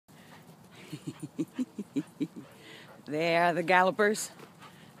There are the gallopers.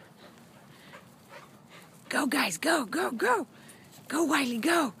 Go, guys, go, go, go. Go, Wiley,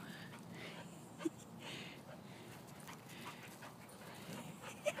 go.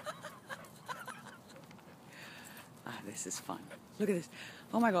 Ah, this is fun. Look at this.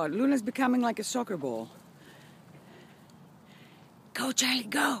 Oh my God, Luna's becoming like a soccer ball. Go, Charlie,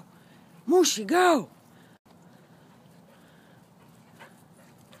 go. Mushy, go.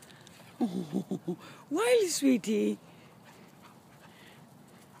 Oh, Wiley, sweetie.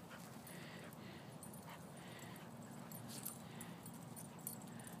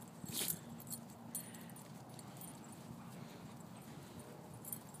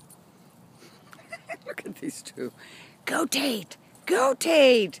 Look at these two. Go, Tate. Go,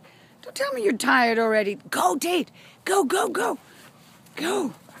 Tate. Don't tell me you're tired already. Go, Tate. Go, go, go.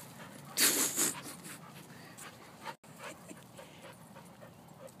 Go.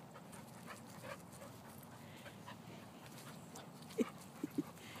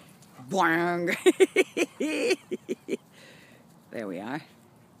 Boing. There we are.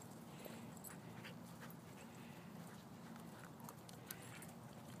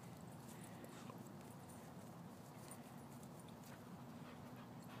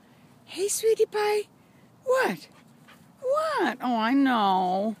 Hey, sweetie pie. What? What? Oh, I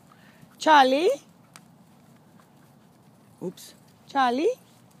know. Charlie? Oops. Charlie?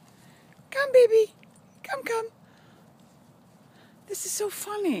 Come, baby. Come, come. This is so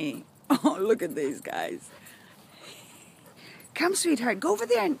funny. Oh, look at these guys. Come, sweetheart. Go over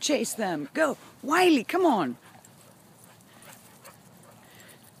there and chase them. Go. Wiley, come on.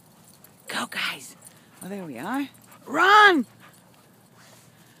 Go, guys. Oh, there we are. Run!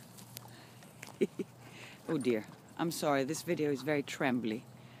 Oh, dear. I'm sorry. This video is very trembly.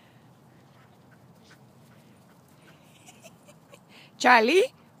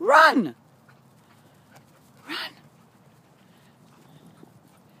 Charlie, run! Run!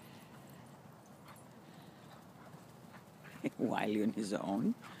 Wiley on his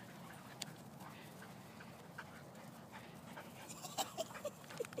own.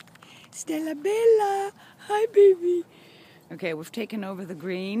 Stella Bella! Hi, baby! Okay, we've taken over the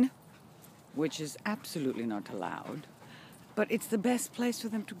green, which is absolutely not allowed, but it's the best place for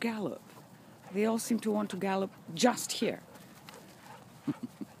them to gallop. They all seem to want to gallop just here.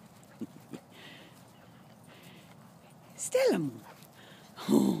 Stella.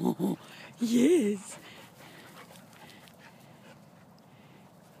 Oh, yes.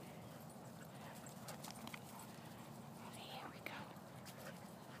 Here we go.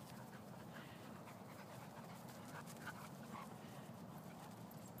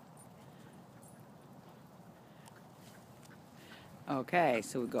 Okay,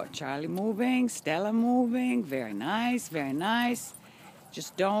 so we've got Charlie moving, Stella moving. Very nice, very nice.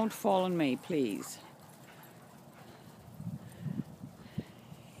 Just don't fall on me, please.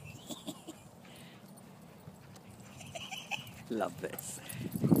 Love this.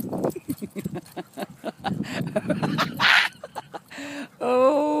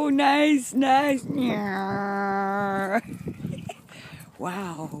 Oh, nice, nice.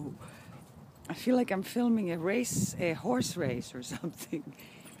 Wow. I feel like I'm filming a race, a horse race or something.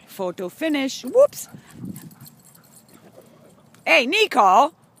 Photo finish. Whoops. Hey,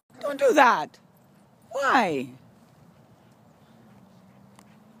 Nico, don't do that. Why?